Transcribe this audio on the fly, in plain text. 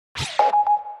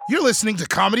You're listening to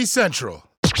Comedy Central.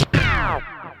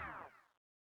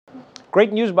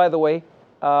 Great news, by the way.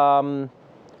 The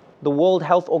World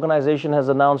Health Organization has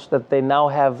announced that they now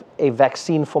have a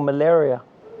vaccine for malaria.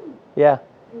 Yeah.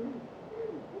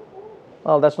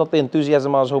 Well, that's not the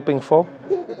enthusiasm I was hoping for.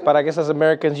 But I guess as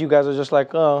Americans, you guys are just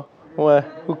like, oh, well,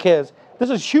 who cares? This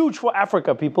is huge for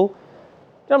Africa, people.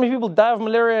 You know how many people die of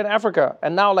malaria in Africa?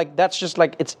 And now, like, that's just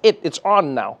like, it's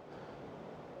on now.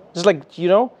 Just like, you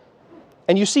know?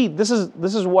 And you see, this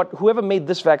is what, whoever made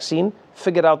this vaccine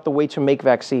figured out the way to make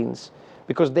vaccines.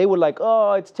 Because they were like,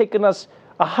 oh, it's taken us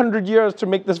 100 years to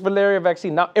make this malaria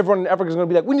vaccine. Now everyone in Africa is going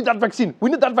to be like, we need that vaccine.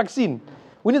 We need that vaccine.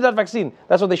 We need that vaccine.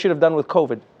 That's what they should have done with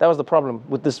COVID. That was the problem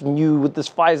with this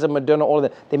Pfizer, Moderna, all of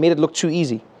that. They made it look too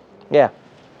easy. Yeah.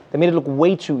 They made it look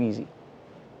way too easy.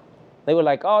 They were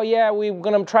like, oh yeah, we're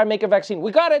going to try and make a vaccine.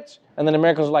 We got it. And then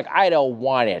Americans were like, I don't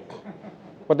want it.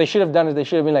 What they should have done is they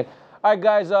should have been like, all right,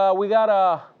 guys, we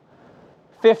got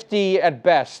 50 at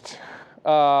best.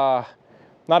 Not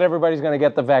everybody's going to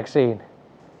get the vaccine.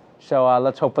 So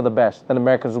let's hope for the best. Then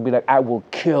Americans will be like, I will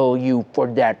kill you for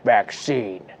that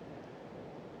vaccine.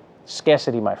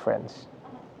 Scarcity, my friends.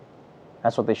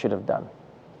 That's what they should have done.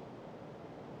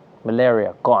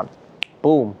 Malaria, gone.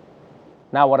 Boom.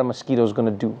 Now what are mosquitoes going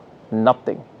to do?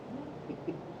 Nothing.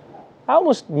 I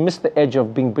almost missed the edge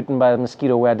of being bitten by a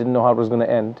mosquito where I didn't know how it was going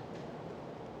to end.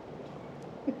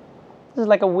 This is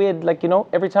like a weird, like, you know,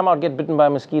 every time I'd get bitten by a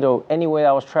mosquito, anywhere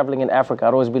I was traveling in Africa,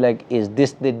 I'd always be like, is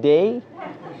this the day?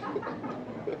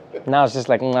 Now it's just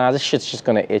like, nah, this shit's just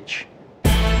gonna itch.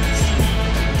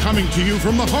 Coming to you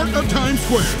from the heart of Times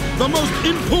Square, the most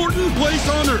important place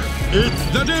on earth, it's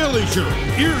The Daily Show,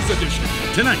 Ears Edition.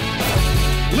 Tonight,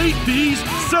 late fees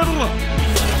settle up,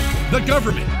 the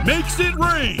government makes it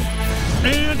rain,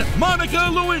 and Monica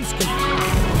Lewinsky.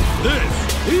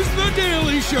 This is The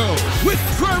Daily Show with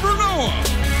Trevor Noah.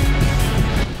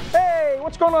 Hey,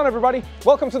 what's going on, everybody?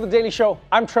 Welcome to The Daily Show.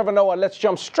 I'm Trevor Noah. Let's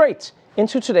jump straight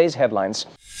into today's headlines.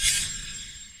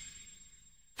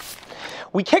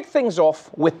 We kick things off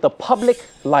with the public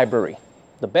library,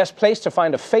 the best place to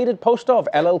find a faded poster of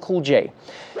LL Cool J.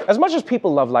 As much as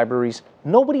people love libraries,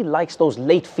 nobody likes those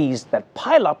late fees that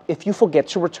pile up if you forget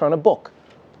to return a book.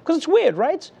 Because it's weird,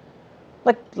 right?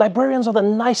 Like, librarians are the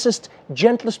nicest,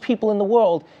 gentlest people in the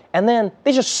world, and then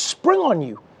they just spring on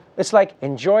you. It's like,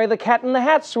 enjoy the Cat in the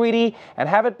Hat, sweetie, and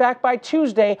have it back by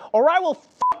Tuesday, or I will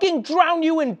fucking drown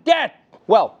you in debt.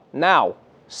 Well, now,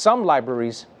 some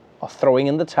libraries are throwing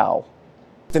in the towel.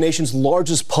 The nation's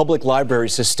largest public library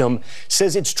system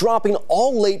says it's dropping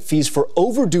all late fees for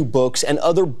overdue books and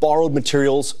other borrowed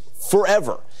materials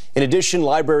forever. In addition,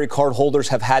 library card holders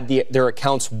have had their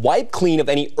accounts wiped clean of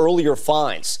any earlier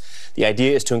fines. The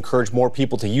idea is to encourage more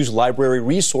people to use library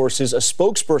resources. A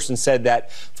spokesperson said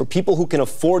that for people who can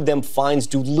afford them, fines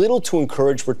do little to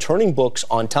encourage returning books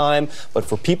on time. But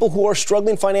for people who are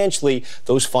struggling financially,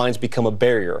 those fines become a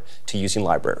barrier to using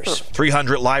libraries.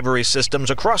 300 library systems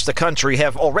across the country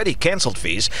have already canceled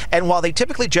fees. And while they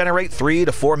typically generate $3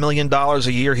 to $4 million a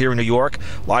year here in New York,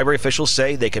 library officials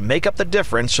say they can make up the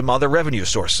difference from other revenue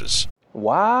sources.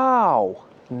 Wow.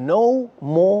 No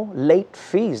more late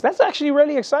fees. That's actually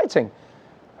really exciting.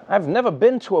 I've never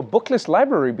been to a bookless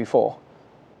library before.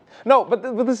 No, but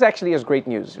this actually is great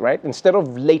news, right? Instead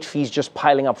of late fees just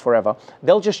piling up forever,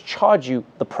 they'll just charge you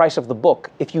the price of the book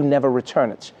if you never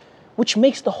return it, which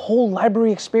makes the whole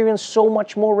library experience so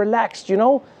much more relaxed, you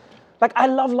know? Like, I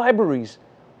love libraries,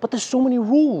 but there's so many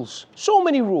rules. So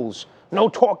many rules. No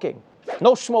talking,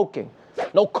 no smoking,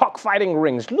 no cockfighting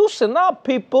rings. Loosen up,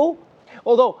 people.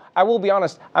 Although, I will be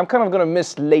honest, I'm kind of going to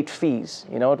miss late fees.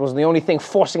 You know, it was the only thing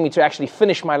forcing me to actually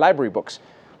finish my library books.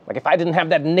 Like, if I didn't have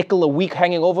that nickel a week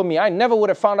hanging over me, I never would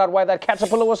have found out why that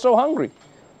caterpillar was so hungry.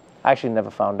 I actually never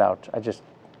found out. I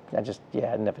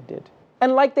never did.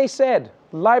 And like they said,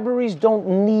 libraries don't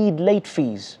need late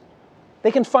fees.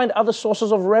 They can find other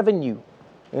sources of revenue.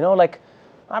 You know, like,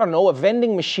 I don't know, a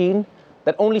vending machine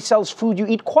that only sells food you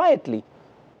eat quietly.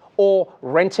 Or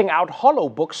renting out hollow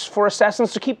books for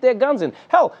assassins to keep their guns in.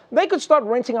 Hell, they could start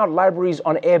renting out libraries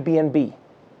on Airbnb.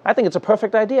 I think it's a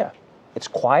perfect idea. It's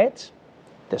quiet,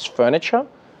 there's furniture,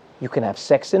 you can have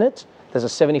sex in it, there's a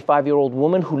 75-year-old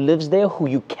woman who lives there who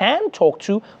you can talk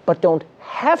to but don't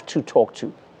have to talk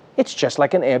to. It's just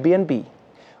like an Airbnb.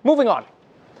 Moving on.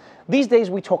 These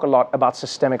days we talk a lot about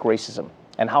systemic racism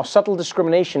and how subtle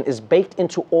discrimination is baked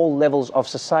into all levels of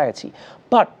society.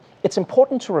 But it's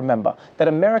important to remember that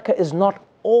America is not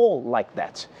all like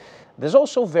that. There's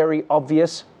also very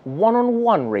obvious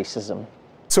one-on-one racism.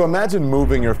 So imagine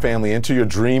moving your family into your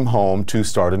dream home to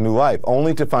start a new life,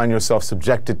 only to find yourself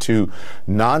subjected to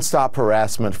nonstop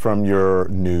harassment from your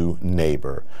new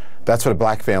neighbor. That's what a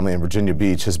black family in Virginia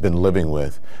Beach has been living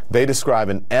with. They describe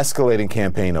an escalating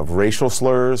campaign of racial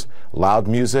slurs, loud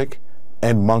music,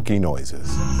 and monkey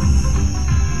noises.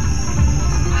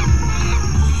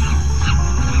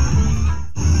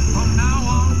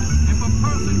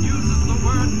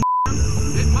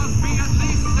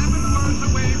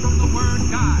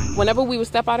 Whenever we would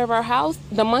step out of our house,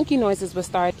 the monkey noises would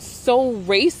start. So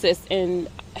racist, and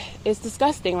it's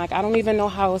disgusting. Like, I don't even know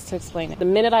how else to explain it. The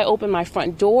minute I open my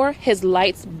front door, his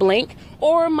lights blink,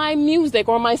 or my music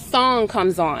or my song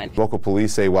comes on. Local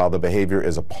police say while the behavior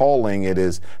is appalling, it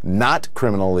is not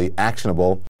criminally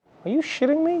actionable. Are you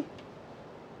shitting me?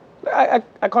 I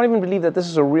can't even believe that this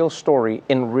is a real story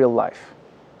in real life.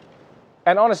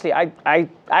 And honestly, I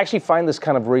actually find this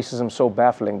kind of racism so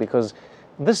baffling, because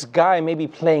this guy may be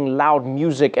playing loud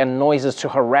music and noises to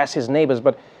harass his neighbors,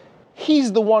 but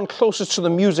he's the one closest to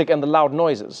the music and the loud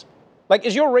noises. Like,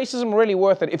 is your racism really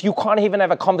worth it if you can't even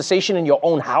have a conversation in your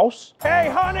own house? Hey,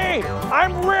 honey,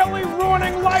 I'm really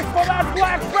ruining life for that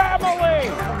black family.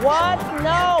 What?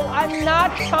 No, I'm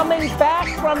not coming back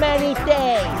from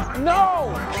anything.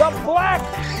 No, the black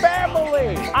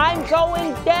family. I'm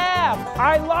going deaf.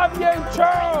 I love you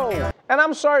too. And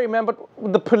I'm sorry, man, but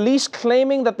the police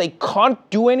claiming that they can't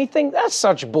do anything, that's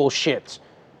such bullshit.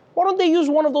 Why don't they use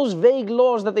one of those vague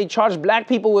laws that they charge black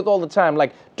people with all the time,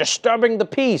 like disturbing the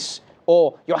peace,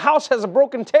 or your house has a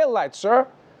broken taillight, sir?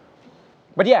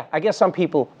 But yeah, I guess some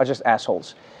people are just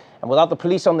assholes. And without the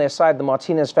police on their side, the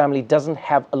Martinez family doesn't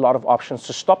have a lot of options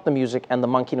to stop the music and the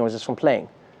monkey noises from playing.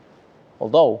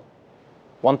 Although,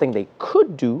 one thing they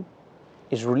could do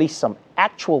is release some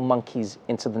actual monkeys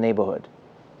into the neighborhood.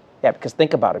 Yeah, because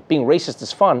think about it. Being racist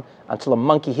is fun until a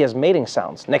monkey hears mating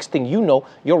sounds. Next thing you know,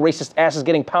 your racist ass is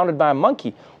getting pounded by a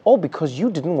monkey, all because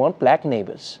you didn't want black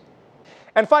neighbors.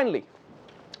 And finally,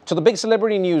 to the big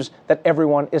celebrity news that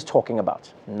everyone is talking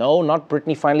about. No, not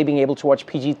Britney finally being able to watch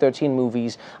PG-13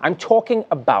 movies. I'm talking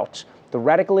about the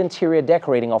radical interior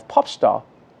decorating of pop star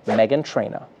Meghan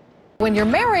Trainor. When you're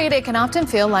married, it can often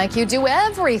feel like you do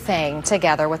everything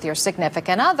together with your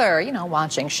significant other. You know,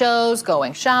 watching shows,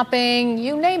 going shopping,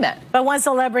 you name it. But one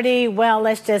celebrity, well,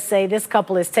 let's just say this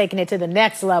couple is taking it to the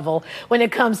next level when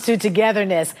it comes to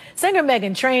togetherness. Singer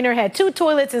Meghan Trainor had 2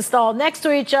 toilets installed next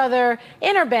to each other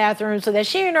in her bathroom so that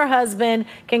she and her husband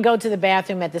can go to the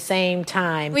bathroom at the same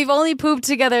time. We've only pooped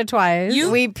together twice.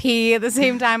 We pee at the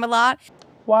same time a lot.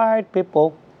 White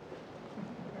people.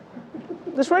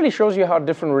 This really shows you how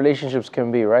different relationships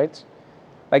can be, right?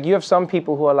 Like, you have some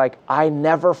people who are like, I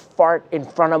never fart in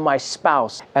front of my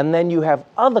spouse. And then you have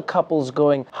other couples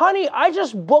going, honey, I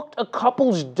just booked a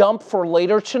couple's dump for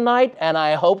later tonight, and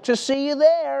I hope to see you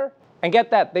there. And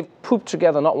get that, they've pooped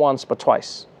together not once, but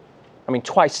twice. I mean,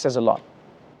 twice says a lot.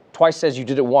 Twice says you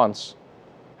did it once,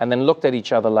 and then looked at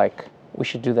each other like, we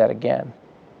should do that again.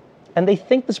 And they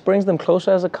think this brings them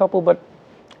closer as a couple, but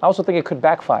I also think it could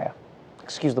backfire.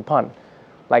 Excuse the pun.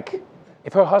 Like,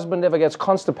 if her husband ever gets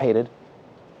constipated,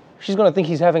 she's gonna think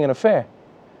he's having an affair.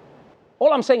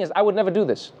 All I'm saying is I would never do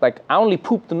this. Like, I only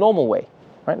poop the normal way,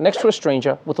 right? Next to a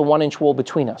stranger with a 1-inch wall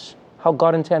between us. How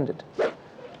God intended. But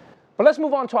let's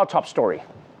move on to our top story.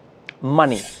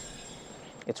 Money.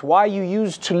 It's why you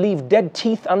used to leave dead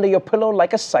teeth under your pillow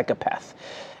like a psychopath.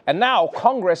 And now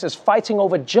Congress is fighting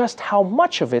over just how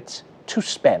much of it to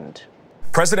spend.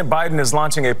 President Biden is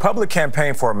launching a public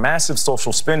campaign for a massive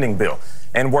social spending bill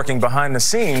and working behind the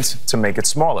scenes to make it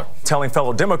smaller, telling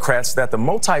fellow Democrats that the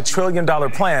multi-trillion-dollar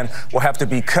plan will have to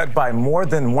be cut by more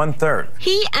than 1/3.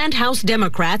 He and House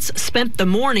Democrats spent the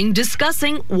morning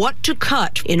discussing what to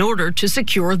cut in order to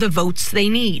secure the votes they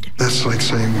need. That's like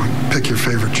saying, pick your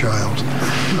favorite child.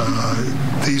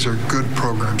 These are good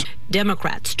programs.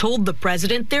 Democrats told the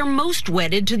president they're most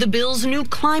wedded to the bill's new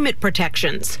climate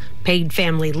protections, paid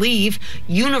family leave,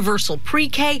 universal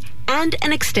pre-K, and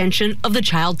an extension of the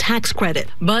child tax credit.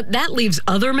 But that leaves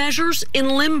other measures in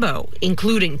limbo,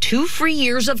 including 2 free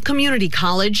years of community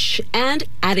college and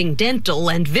adding dental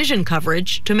and vision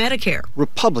coverage to Medicare.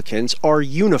 Republicans are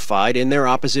unified in their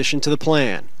opposition to the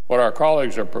plan. What our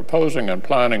colleagues are proposing and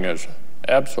planning is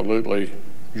absolutely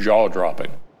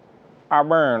jaw-dropping. I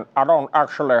mean, I don't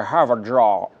actually have a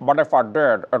jaw, but if I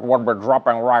did, it would be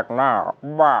dropping right now.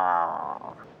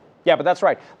 Bah. Yeah, but that's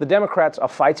right. The Democrats are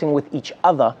fighting with each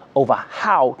other over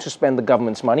how to spend the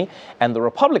government's money, and the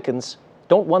Republicans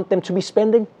don't want them to be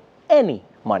spending any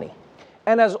money.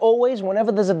 And as always,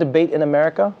 whenever there's a debate in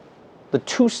America, the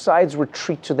two sides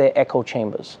retreat to their echo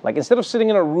chambers. Like, instead of sitting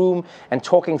in a room and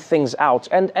talking things out,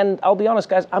 and I'll be honest,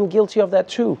 guys, I'm guilty of that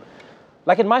too.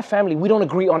 Like, in my family, we don't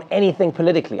agree on anything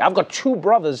politically. I've got two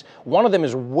brothers. One of them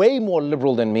is way more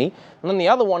liberal than me, and then the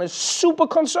other one is super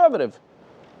conservative.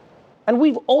 And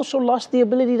we've also lost the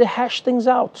ability to hash things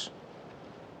out.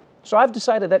 So I've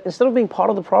decided that instead of being part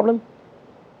of the problem,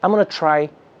 I'm going to try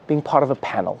being part of a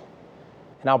panel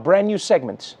in our brand new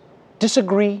segment,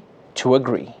 Disagree to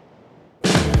Agree.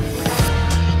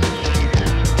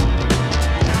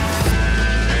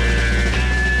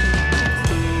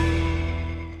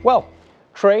 Well,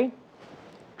 Trey,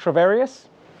 Travarius,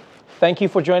 thank you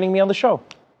for joining me on the show.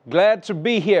 Glad to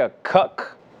be here,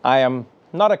 cuck. I am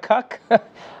not a cuck,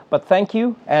 but thank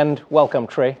you and welcome,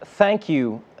 Trey. Thank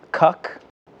you, cuck.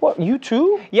 What, you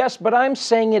too? Yes, but I'm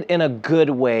saying it in a good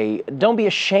way. Don't be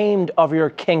ashamed of your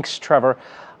kinks, Trevor.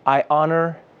 I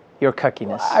honor your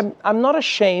cuckiness. I'm not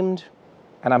ashamed,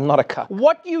 and I'm not a cuck.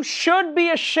 What you should be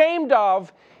ashamed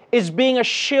of is being a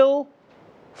shill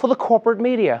for the corporate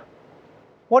media.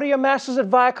 What are your masters at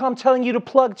Viacom telling you to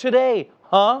plug today?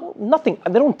 Huh? Well, nothing.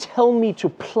 They don't tell me to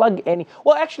plug any.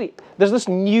 Well, actually, there's this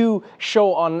new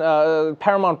show on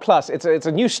Paramount Plus. It's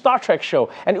a new Star Trek show.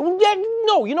 And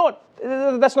no, you know what?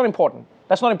 That's not important.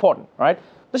 That's not important, right?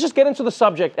 Let's just get into the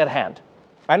subject at hand.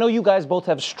 I know you guys both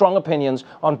have strong opinions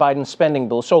on Biden's spending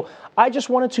bill, so I just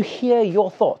wanted to hear your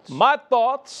thoughts. My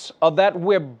thoughts are that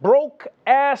we're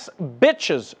broke-ass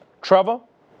bitches, Trevor.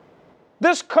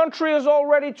 This country is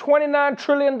already $29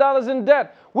 trillion in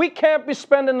debt. We can't be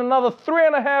spending another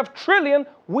 $3.5 trillion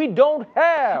we don't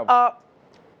have.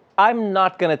 I'm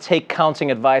not going to take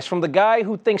counting advice from the guy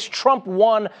who thinks Trump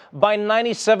won by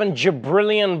 97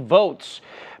 jabrillion votes.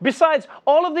 Besides,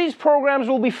 all of these programs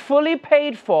will be fully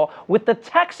paid for with the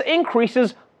tax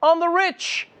increases on the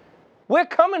rich. We're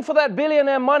coming for that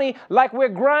billionaire money like we're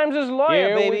Grimes'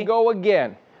 lawyer, baby. Here we go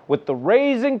again, with the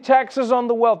raising taxes on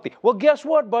the wealthy. Well, guess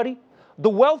what, buddy? The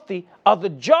wealthy are the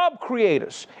job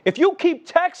creators. If you keep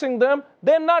taxing them,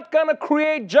 they're not going to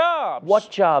create jobs.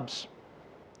 What jobs?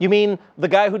 You mean the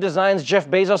guy who designs Jeff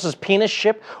Bezos' penis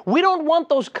ship? We don't want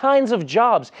those kinds of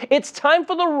jobs. It's time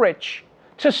for the rich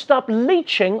to stop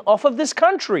leeching off of this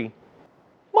country.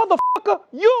 Motherfucker,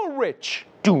 you're rich.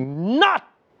 Do not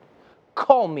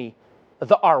call me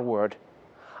the R word.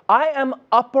 I am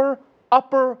upper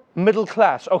middle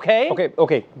class, okay?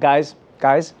 Okay, guys,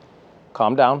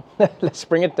 calm down. Let's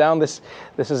bring it down. This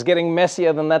is getting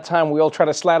messier than that time we all try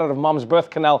to slide out of mom's birth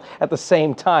canal at the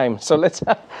same time. So let's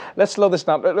slow this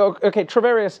down. Okay,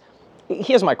 Travarius,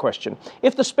 here's my question.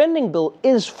 If the spending bill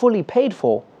is fully paid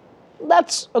for,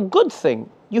 that's a good thing.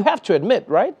 You have to admit,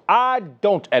 right? I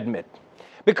don't admit.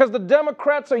 Because the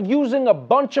Democrats are using a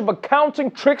bunch of accounting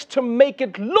tricks to make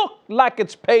it look like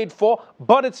it's paid for,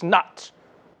 but it's not.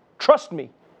 Trust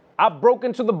me. I broke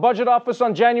into the budget office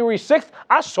on January 6th.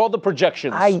 I saw the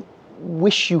projections. I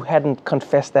wish you hadn't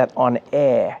confessed that on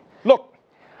air. Look,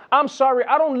 I'm sorry,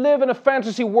 I don't live in a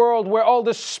fantasy world where all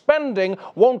this spending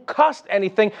won't cost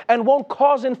anything and won't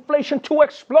cause inflation to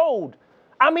explode.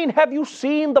 I mean, have you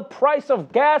seen the price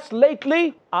of gas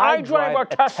lately? I drive a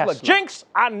Tesla. Jinx,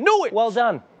 I knew it. Well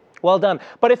done.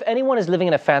 But if anyone is living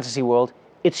in a fantasy world,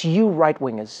 it's you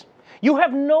right-wingers. You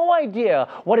have no idea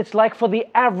what it's like for the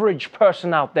average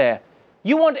person out there.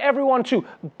 You want everyone to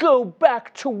go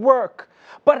back to work.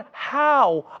 But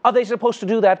how are they supposed to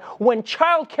do that when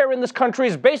childcare in this country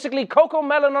is basically Coco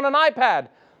Melon on an iPad?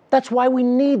 That's why we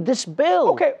need this bill.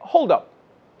 Okay, hold up.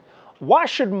 Why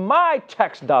should my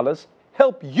tax dollars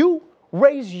help you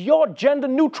raise your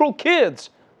gender-neutral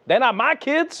kids? They're not my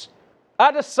kids.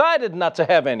 I decided not to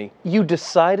have any. You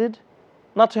decided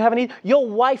not to have any? Your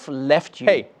wife left you.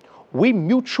 Hey. We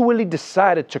mutually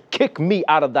decided to kick me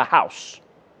out of the house.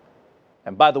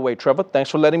 And by the way, Trevor, thanks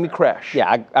for letting me crash.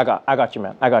 Yeah, I got you,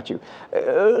 man. I got you.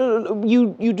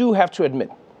 You do have to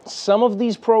admit, some of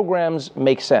these programs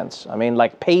make sense. I mean,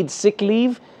 like paid sick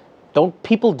leave. Don't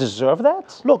people deserve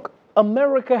that? Look,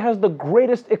 America has the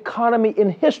greatest economy in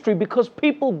history because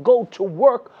people go to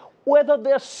work whether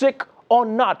they're sick or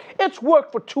not. It's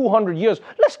worked for 200 years.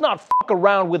 Let's not fuck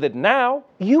around with it now.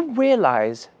 You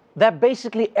realize that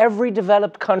basically every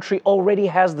developed country already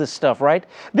has this stuff, right?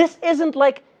 This isn't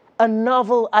like a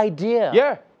novel idea.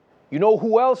 Yeah. You know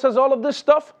who else has all of this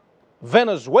stuff?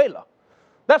 Venezuela.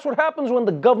 That's what happens when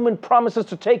the government promises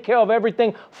to take care of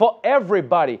everything for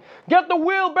everybody. Get the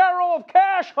wheelbarrow of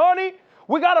cash, honey.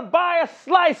 We gotta buy a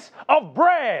slice of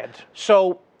bread.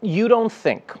 So you don't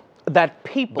think that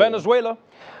people... Venezuela.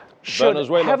 Should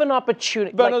have an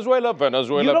opportunity. Venezuela.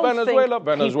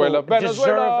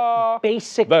 Deserve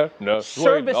basic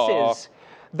services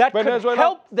that could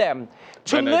help them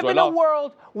to live in a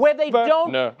world where they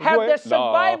don't have their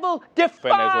survival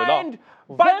defined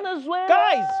by Venezuela.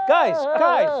 Guys,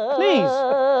 please.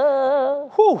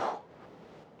 Whew.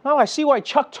 Now I see why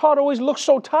Chuck Todd always looks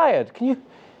so tired. Can you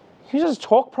just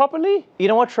talk properly? You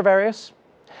know what, Travarius?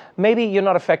 Maybe you're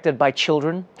not affected by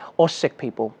children or sick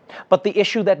people, but the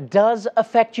issue that does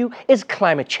affect you is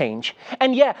climate change.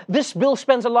 And yeah, this bill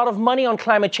spends a lot of money on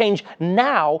climate change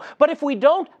now, but if we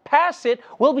don't pass it,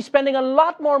 we'll be spending a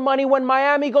lot more money when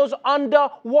Miami goes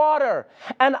underwater.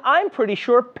 And I'm pretty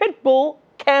sure Pitbull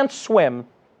can't swim.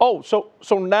 Oh, so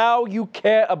now you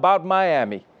care about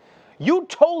Miami. You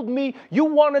told me you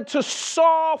wanted to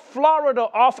saw Florida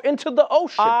off into the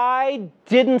ocean. I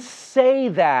didn't say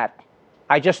that.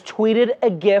 I just tweeted a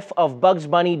gif of Bugs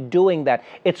Bunny doing that.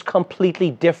 It's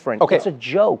completely different. Okay. It's a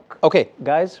joke. Okay,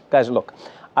 guys, look.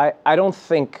 I don't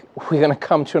think we're going to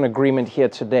come to an agreement here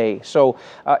today. So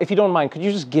if you don't mind, could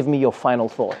you just give me your final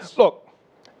thoughts? Look,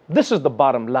 this is the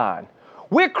bottom line.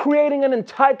 We're creating an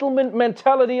entitlement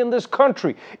mentality in this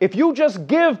country. If you just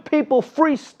give people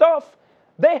free stuff,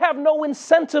 they have no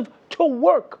incentive to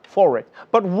work for it.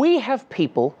 But we have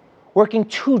people working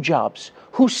 2 jobs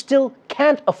who still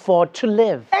can't afford to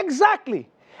live. Exactly.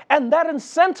 And that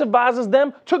incentivizes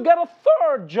them to get a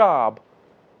 3rd job.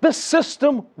 The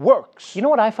system works. You know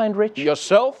what I find rich?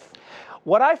 Yourself?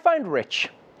 What I find rich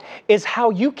is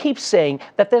how you keep saying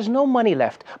that there's no money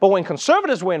left. But when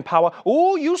conservatives were in power,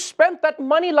 you spent that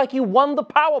money like you won the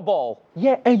Powerball.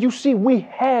 Yeah, and you see, we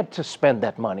had to spend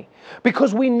that money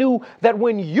because we knew that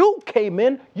when you came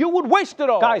in, you would waste it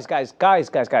all.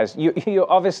 Guys,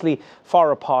 you're obviously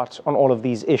far apart on all of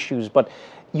these issues, but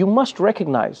you must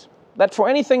recognize that for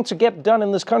anything to get done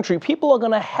in this country, people are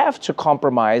going to have to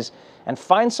compromise and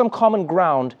find some common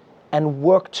ground and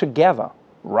work together,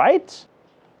 right?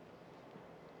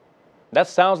 That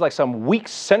sounds like some weak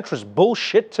centrist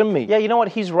bullshit to me. Yeah, you know what?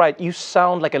 He's right. You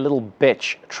sound like a little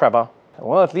bitch, Trevor.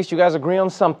 Well, at least you guys agree on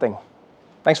something.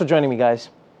 Thanks for joining me, guys.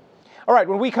 All right,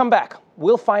 when we come back,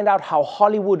 we'll find out how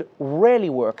Hollywood really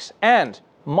works, and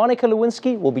Monica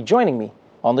Lewinsky will be joining me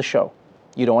on the show.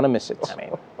 You don't want to miss it. I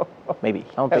mean, maybe.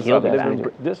 I don't think he'll get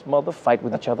it. This mother fight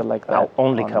with each other like that. I'll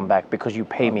only come back because you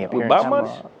pay me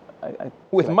appearance.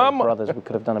 With my brothers, we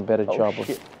could have done a better job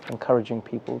of encouraging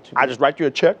people to. I just write you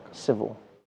a check. Civil.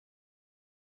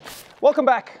 Welcome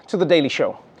back to The Daily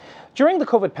Show. During the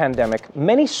COVID pandemic,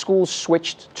 many schools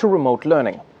switched to remote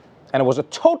learning, and it was a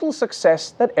total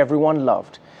success that everyone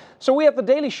loved. So we at The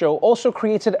Daily Show also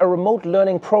created a remote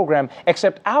learning program,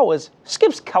 except ours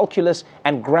skips calculus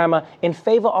and grammar in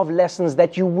favor of lessons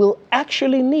that you will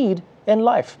actually need in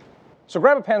life. So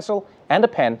grab a pencil and a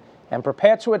pen and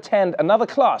prepare to attend another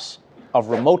class of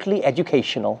Remotely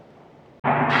Educational.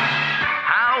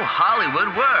 How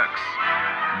Hollywood works.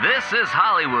 This is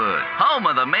Hollywood, home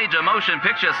of the major motion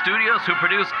picture studios who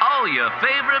produce all your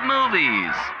favorite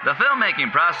movies. The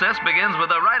filmmaking process begins with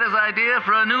a writer's idea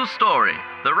for a new story.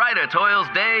 The writer toils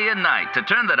day and night to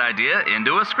turn that idea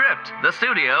into a script. The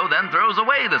studio then throws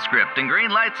away the script and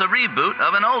greenlights a reboot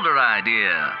of an older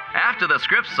idea. After the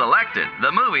script's selected,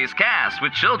 the movie's cast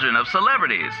with children of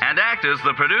celebrities and actors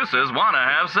the producers want to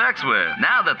have sex with.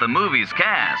 Now that the movie's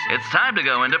cast, it's time to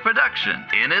go into production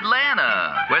in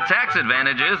Atlanta, where tax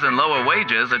advantages and lower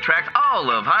wages attract all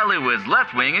of Hollywood's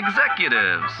left-wing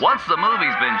executives. Once the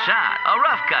movie's been shot, a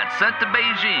rough cut's sent to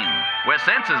Beijing, where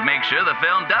censors make sure the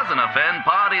film doesn't offend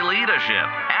party leadership.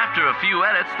 After a few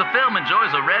edits, the film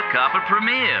enjoys a red carpet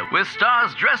premiere with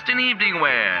stars dressed in evening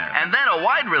wear, and then a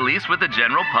wide release with the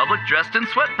general public dressed in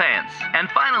sweatpants. And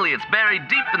finally, it's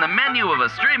buried deep in the menu of a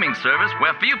streaming service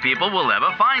where few people will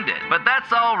ever find it. But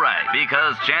that's all right,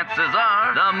 because chances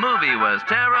are the movie was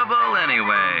terrible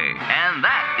anyway. And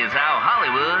that is how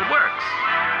Hollywood works.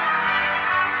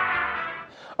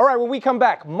 All right, when we come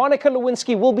back, Monica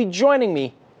Lewinsky will be joining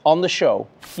me on the show.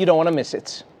 You don't want to miss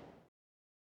it.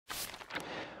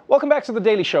 Welcome back to The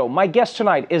Daily Show. My guest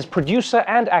tonight is producer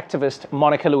and activist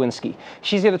Monica Lewinsky.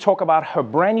 She's here to talk about her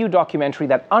brand new documentary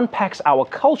that unpacks our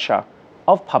culture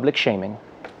of public shaming.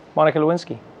 Monica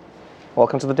Lewinsky,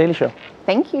 welcome to The Daily Show.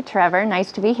 Thank you, Trevor.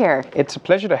 Nice to be here. It's a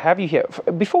pleasure to have you here.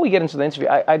 Before we get into the interview,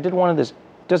 I did one of this.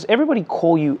 Does everybody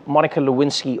call you Monica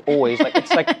Lewinsky always?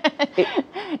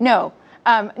 No.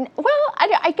 Well,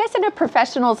 I guess in a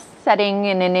professional setting,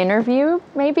 in an interview,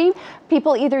 maybe,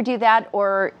 people either do that,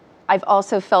 or I've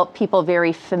also felt people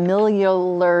very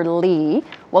familiarly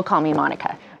will call me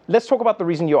Monica. Let's talk about the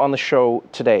reason you're on the show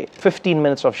today. 15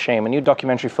 Minutes of Shame, a new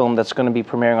documentary film that's going to be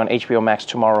premiering on HBO Max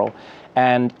tomorrow.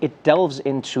 And it delves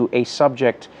into a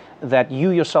subject that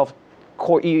you yourself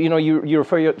you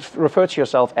refer to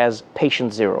yourself as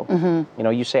patient zero. You know,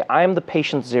 you say, I am the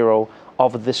patient zero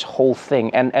of this whole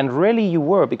thing. And really you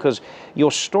were, because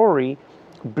your story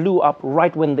blew up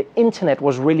right when the internet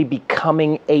was really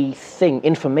becoming a thing.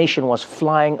 Information was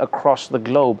flying across the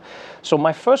globe. So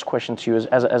my first question to you is,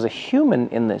 as a human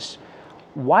in this,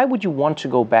 why would you want to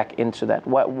go back into that?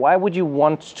 Why would you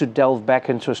want to delve back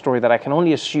into a story that I can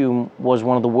only assume was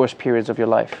one of the worst periods of your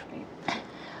life?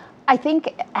 I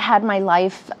think had my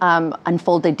life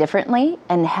unfolded differently,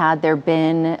 and had there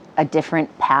been a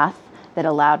different path that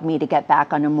allowed me to get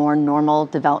back on a more normal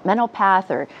developmental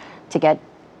path, or to get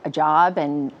a job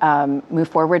and move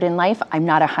forward in life, I'm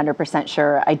not 100%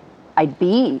 sure I'd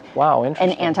be an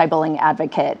anti-bullying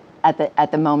advocate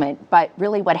at the moment. But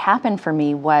really what happened for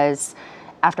me was,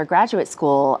 after graduate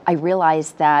school, I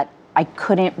realized that I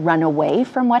couldn't run away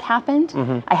from what happened.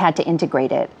 I had to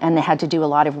integrate it, and I had to do a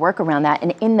lot of work around that.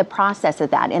 And in the process of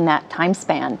that, in that time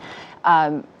span,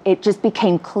 it just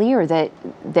became clear that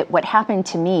what happened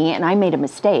to me, and I made a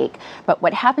mistake, but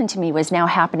what happened to me was now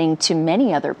happening to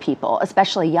many other people,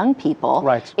 especially young people.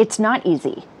 Right. It's not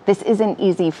easy. This isn't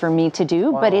easy for me to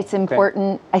do, but it's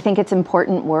important. I think it's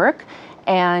important work.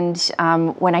 And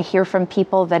when I hear from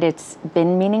people that it's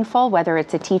been meaningful, whether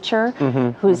it's a teacher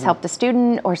who's helped a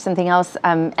student or something else,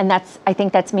 and I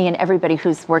think that's me and everybody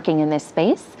who's working in this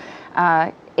space,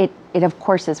 it of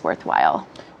course is worthwhile.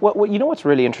 Well, you know what's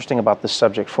really interesting about this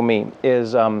subject for me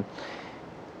is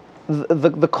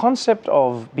the concept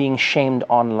of being shamed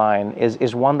online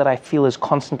is one that I feel is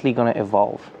constantly going to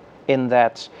evolve. In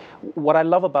that, what I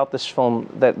love about this film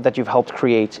that you've helped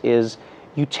create is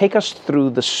you take us through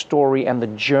the story and the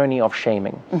journey of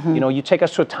shaming. You know, you take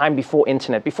us to a time before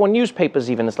internet, before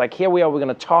newspapers even. It's like, here we are, we're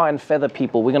going to tar and feather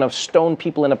people. We're going to stone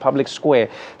people in a public square.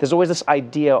 There's always this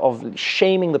idea of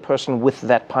shaming the person with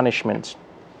that punishment.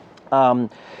 But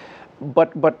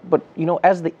you know,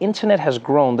 as the internet has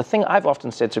grown, the thing I've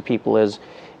often said to people is,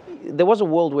 there was a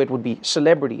world where it would be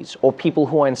celebrities or people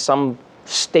who are in some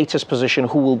status position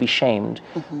who will be shamed.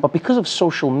 But because of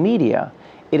social media,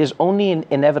 it is only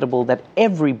inevitable that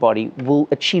everybody will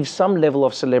achieve some level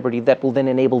of celebrity that will then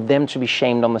enable them to be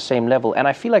shamed on the same level. And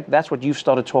I feel like that's what you've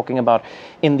started talking about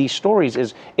in these stories,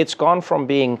 is it's gone from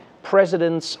being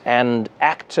presidents and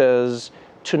actors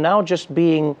to now just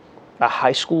being a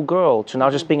high school girl, to now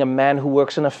just being a man who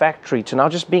works in a factory, to now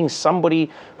just being somebody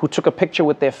who took a picture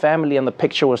with their family and the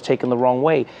picture was taken the wrong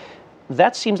way.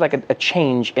 That seems like a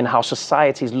change in how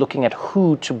society is looking at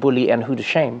who to bully and who to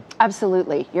shame.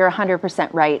 Absolutely. You're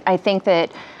 100% right. I think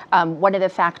that one of the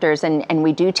factors, and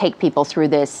we do take people through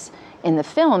this in the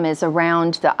film, is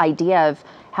around the idea of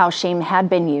how shame had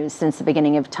been used since the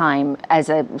beginning of time as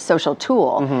a social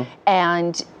tool.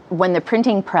 And when the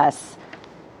printing press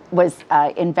was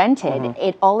invented,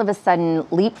 it all of a sudden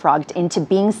leapfrogged into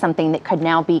being something that could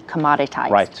now be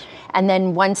commoditized. Right. And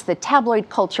then once the tabloid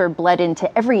culture bled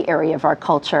into every area of our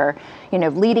culture, you know,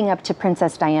 leading up to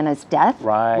Princess Diana's death,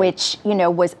 which, you know,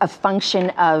 was a function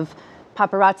of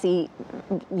paparazzi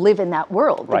live in that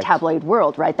world, the tabloid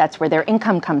world, right? That's where their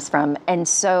income comes from. And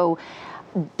so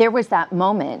there was that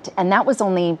moment, and that was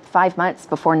only 5 months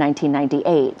before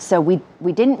 1998. So we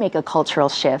didn't make a cultural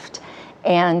shift.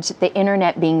 And the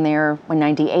internet being there when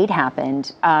 98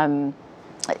 happened,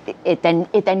 it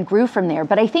then grew from there.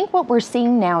 But I think what we're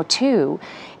seeing now too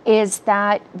is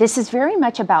that this is very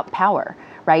much about power,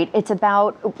 right? It's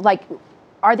about, like,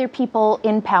 are there people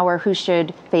in power who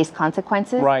should face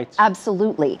consequences? Right.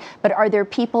 Absolutely. But are there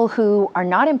people who are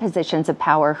not in positions of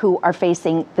power who are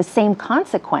facing the same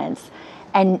consequence,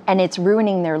 and it's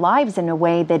ruining their lives in a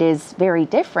way that is very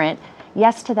different?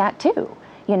 Yes to that too.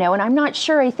 You know, and I'm not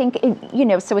sure, I think, you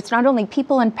know, so it's not only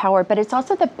people in power, but it's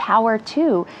also the power,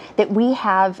 too, that we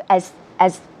have as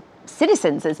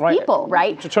citizens, as people,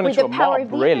 right? To turn with into the a power mob,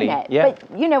 of the really. internet. Yeah.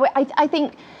 But, you know, I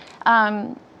think,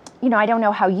 you know, I don't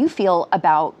know how you feel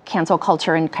about cancel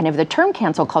culture and kind of the term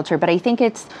cancel culture, but I think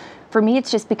it's, for me,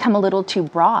 it's just become a little too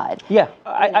broad. Yeah,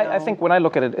 I think when I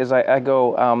look at it, is I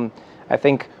go, I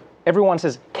think everyone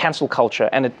says cancel culture,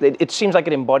 and it seems like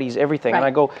it embodies everything. And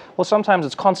I go, well, sometimes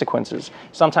it's consequences,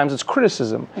 sometimes it's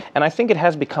criticism. And I think it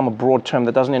has become a broad term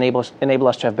that doesn't enable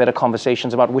us to have better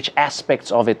conversations about which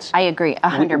aspects of it I agree,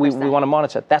 100%. we want to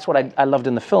monitor. That's what I loved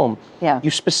in the film. Yeah.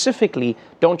 You specifically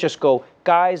don't just go,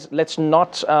 guys, let's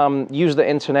not use the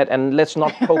internet and let's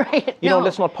not poke,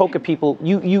 let's not poke at people.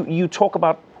 You talk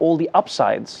about all the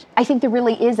upsides. I think there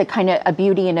really is a kind of a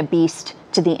beauty and a beast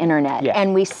to the internet. Yeah.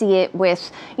 And we see it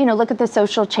with, you know, look at the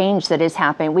social change that has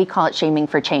happened. We call it shaming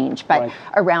for change, but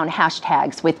around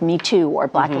hashtags with Me Too or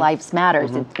Black Lives Matter,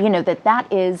 you know,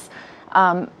 that is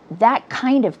that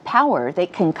kind of power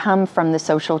that can come from the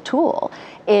social tool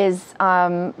is,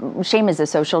 shame as a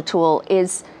social tool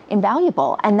is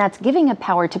invaluable. And that's giving a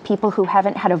power to people who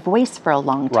haven't had a voice for a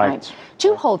long time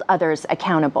to hold others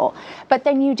accountable. But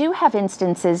then you do have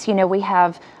instances, we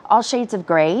have all shades of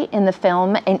gray in the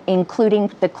film, and including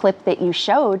the clip that you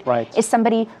showed, is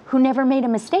somebody who never made a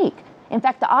mistake. In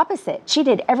fact, the opposite. She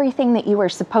did everything that you were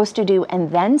supposed to do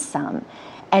and then some,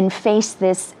 and faced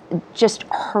this just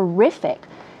horrific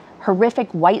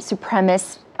white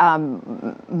supremacist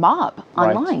mob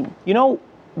online.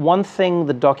 One thing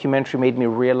the documentary made me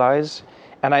realize,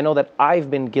 and I know that I've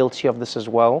been guilty of this as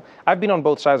well. I've been on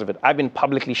both sides of it. I've been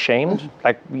publicly shamed,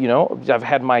 I've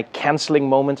had my canceling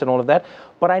moments and all of that.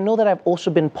 But I know that I've also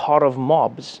been part of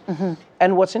mobs.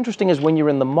 And what's interesting is when you're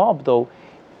in the mob, though,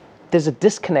 there's a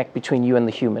disconnect between you and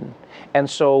the human. And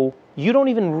so you don't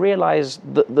even realize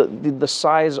the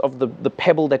size of the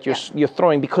pebble that you're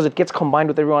throwing, because it gets combined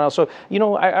with everyone else. So,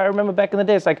 I remember back in the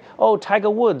day, it's like, oh, Tiger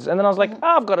Woods. And then I was like,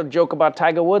 I've got a joke about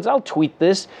Tiger Woods. I'll tweet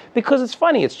this because it's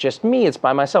funny. It's just me. It's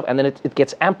by myself. And then it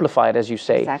gets amplified, as you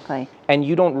say. Exactly. And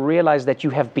you don't realize that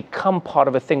you have become part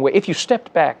of a thing where if you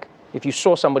stepped back, if you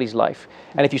saw somebody's life,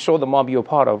 and if you saw the mob you're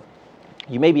part of,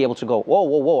 you may be able to go,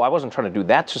 whoa, I wasn't trying to do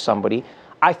that to somebody.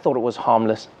 I thought it was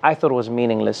harmless. I thought it was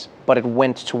meaningless, but it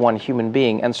went to one human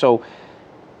being. And so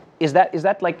is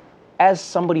that like, as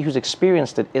somebody who's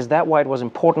experienced it, is that why it was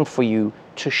important for you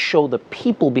to show the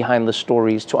people behind the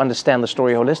stories, to understand the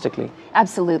story holistically?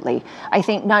 Absolutely. I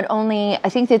think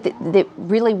that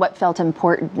really what felt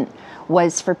important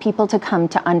was for people to come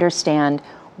to understand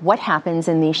what happens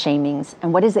in these shamings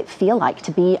and what does it feel like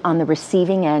to be on the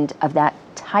receiving end of that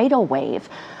tidal wave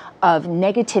of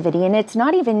negativity. And it's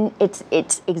not even,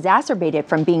 it's exacerbated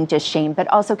from being just shame, but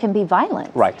also can be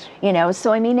violent. Right.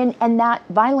 So I mean, and that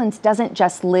violence doesn't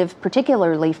just live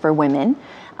particularly for women.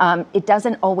 It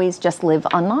doesn't always just live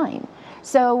online.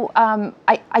 So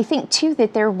I think too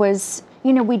that there was,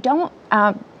 we don't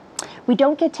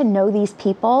get to know these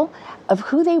people of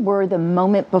who they were the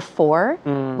moment before.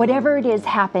 Whatever it is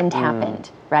happened,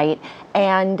 right?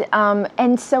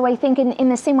 And so I think in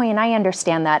the same way, and I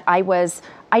understand that,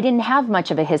 I didn't have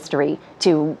much of a history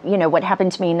to, what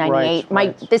happened to me in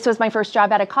 98. This was my first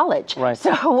job out of college.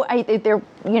 So there,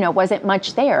 wasn't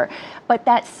much there. But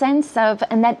that sense of,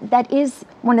 and that is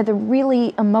one of the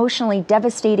really emotionally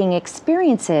devastating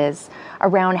experiences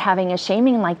around having a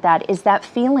shaming like that, is that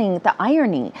feeling, the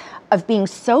irony of being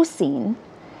so seen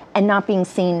and not being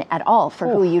seen at all for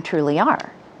who you truly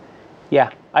are.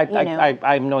 Yeah.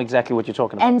 I know exactly what you're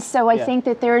talking about. And so I think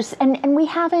that there's, and we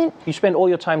haven't... You spend all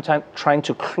your time trying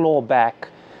to claw back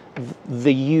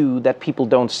the you that people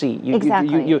don't see.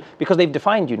 Exactly. Because they've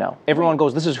defined you now. Everyone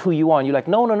goes, this is who you are. And you're like,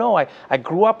 no, I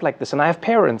grew up like this, and I have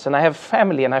parents, and I have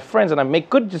family, and I have friends, and I make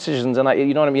good decisions, and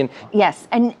you know what I mean? Yes,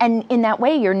 and in that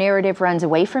way, your narrative runs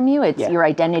away from you. Your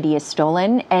identity is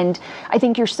stolen. And I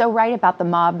think you're so right about the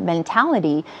mob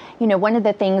mentality. One of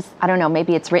the things, I don't know,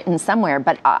 maybe it's written somewhere,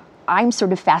 but I'm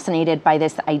sort of fascinated by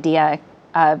this idea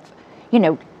of,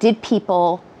 did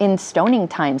people in stoning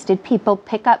times, did people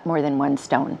pick up more than one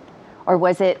stone? Or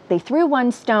was it they threw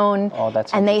one stone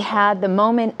and they had the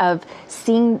moment of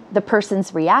seeing the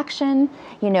person's reaction,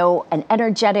 an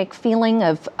energetic feeling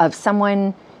of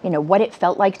someone, what it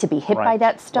felt like to be hit by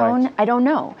that stone? I don't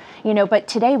know. But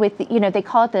today with, they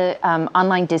call it the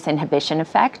online disinhibition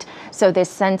effect. So this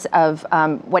sense of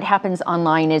what happens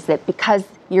online is that because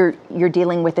you're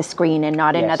dealing with a screen and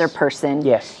not another person,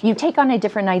 you take on a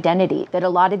different identity. That a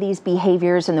lot of these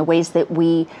behaviors and the ways that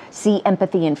we see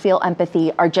empathy and feel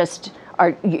empathy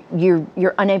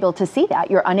you're unable to see that.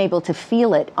 You're unable to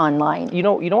feel it online. You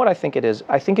know what I think it is?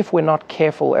 I think if we're not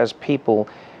careful as people,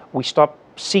 we stop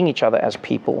seeing each other as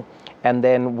people. And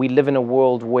then we live in a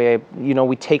world where,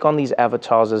 we take on these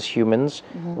avatars as humans.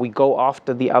 We go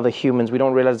after the other humans. We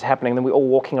don't realize it's happening. Then we're all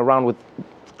walking around with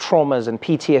traumas and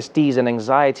PTSDs and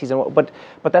anxieties, but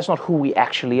that's not who we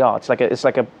actually are. It's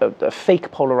like a fake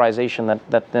polarization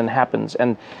that then happens.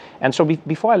 And so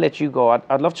before I let you go,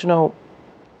 I'd love to know,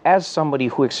 as somebody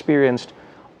who experienced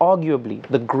arguably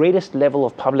the greatest level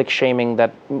of public shaming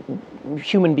that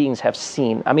human beings have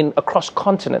seen. I mean, across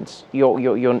continents, your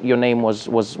name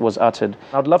was uttered.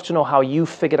 I'd love to know how you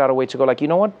figured out a way to go, like, you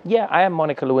know what? Yeah, I am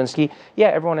Monica Lewinsky. Yeah,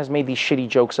 everyone has made these shitty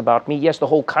jokes about me. Yes, the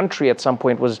whole country at some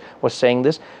point was saying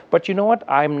this. But you know what?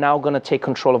 I'm now going to take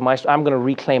control of I'm going to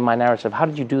reclaim my narrative. How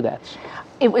did you do that?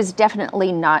 It was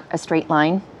definitely not a straight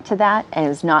line to that. It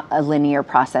was not a linear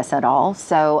process at all.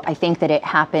 So I think that it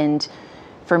happened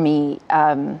for me,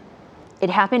 it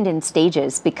happened in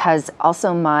stages, because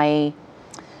also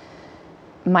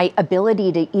my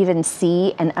ability to even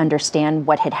see and understand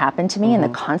what had happened to me and the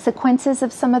consequences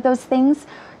of some of those things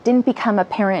didn't become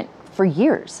apparent for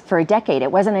years, for a decade.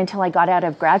 It wasn't until I got out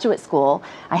of graduate school,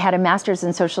 I had a master's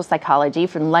in social psychology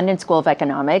from London School of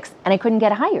Economics, and I couldn't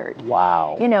get hired.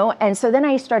 Wow. You know, and so then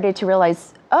I started to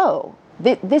realize, oh,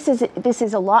 this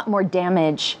is a lot more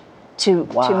damage to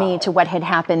me, to what had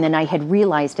happened than I had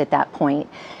realized at that point.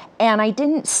 And I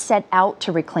didn't set out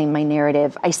to reclaim my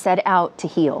narrative. I set out to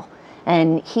heal.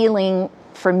 And healing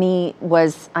for me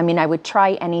was, I mean, I would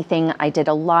try anything. I did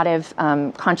a lot of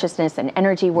consciousness and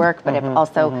energy work, but I've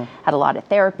also had a lot of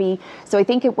therapy. So I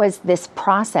think it was this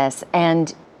process.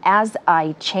 And as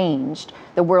I changed,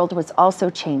 the world was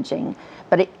also changing.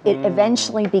 But it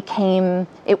eventually became,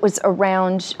 it was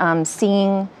around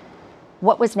seeing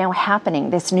what was now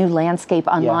happening, this new landscape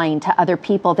online to other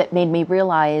people that made me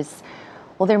realize,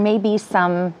 well, there may be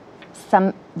some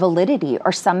validity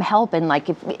or some help in, like,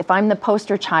 if I'm the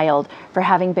poster child for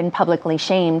having been publicly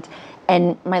shamed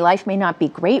and my life may not be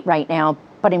great right now,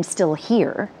 but I'm still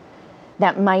here,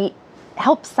 that might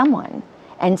help someone.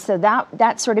 And so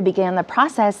that sort of began the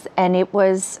process, and it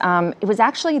was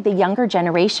actually the younger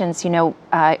generations. You know,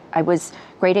 I was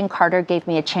Graydon Carter gave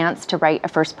me a chance to write a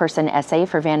first-person essay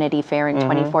for Vanity Fair in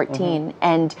 2014,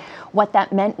 and what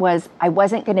that meant was I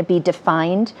wasn't going to be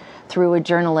defined through a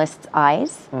journalist's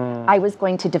eyes. I was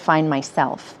going to define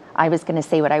myself. I was going to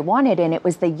say what I wanted, and it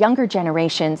was the younger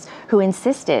generations who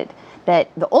insisted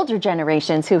that the older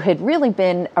generations who had really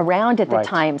been around at the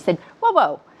time said,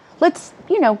 whoa. Let's,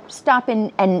 stop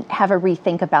and have a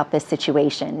rethink about this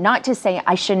situation. Not to say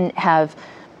I shouldn't have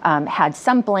had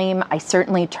some blame. I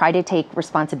certainly try to take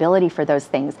responsibility for those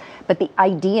things. But the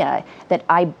idea that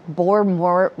I bore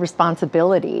more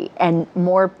responsibility and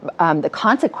more, the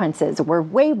consequences were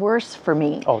way worse for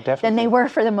me than they were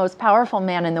for the most powerful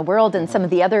man in the world and some of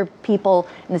the other people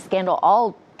in the scandal,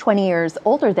 all 20 years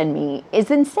older than me, is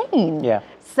insane. Yeah.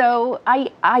 So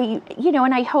I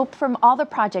and I hope from all the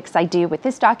projects I do with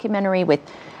this documentary, with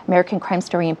American Crime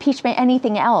Story Impeachment,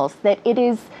 anything else, that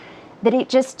it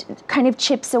just kind of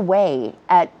chips away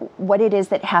at what it is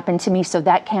that happened to me, so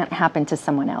that can't happen to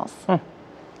someone else.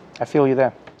 I feel you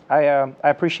there. I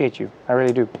appreciate you. I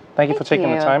really do. Thank you for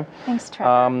taking the time. Thanks,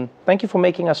 Trevor. Thank you for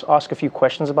making us ask a few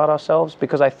questions about ourselves,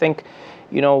 because I think,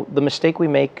 the mistake we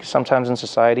make sometimes in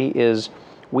society is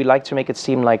we like to make it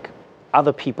seem like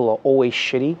other people are always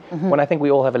shitty, when I think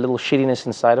we all have a little shittiness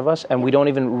inside of us, and we don't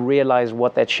even realize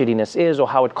what that shittiness is or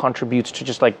how it contributes to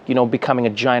just becoming a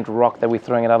giant rock that we're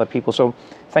throwing at other people. So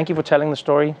thank you for telling the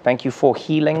story. Thank you for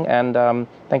healing, and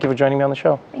thank you for joining me on the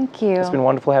show. Thank you. It's been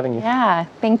wonderful having you. Yeah,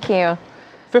 thank you.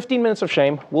 15 Minutes of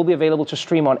Shame will be available to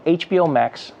stream on HBO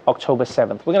Max October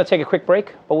 7th. We're going to take a quick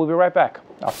break, but we'll be right back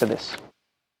after this.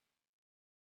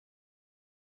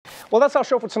 Well, that's our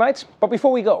show for tonight, but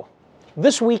before we go,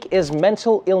 this week is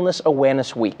Mental Illness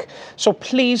Awareness Week, so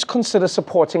please consider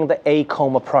supporting the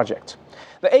ACOMA Project.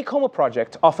 The ACOMA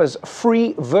Project offers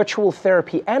free virtual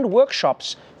therapy and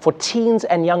workshops for teens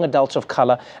and young adults of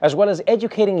color, as well as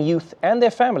educating youth and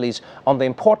their families on the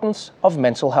importance of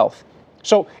mental health.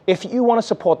 So if you want to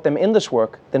support them in this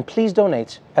work, then please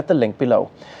donate at the link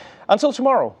below. Until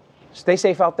tomorrow, stay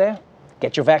safe out there,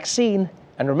 get your vaccine,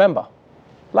 and remember,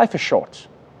 life is short.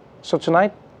 So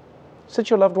tonight, sit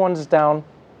your loved ones down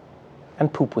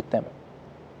and poop with them.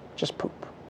 Just poop.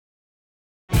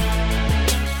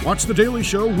 Watch The Daily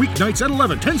Show weeknights at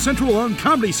 11, 10 Central on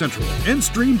Comedy Central, and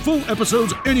stream full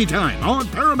episodes anytime on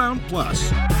Paramount+.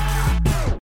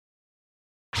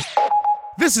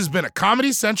 This has been a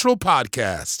Comedy Central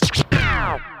podcast.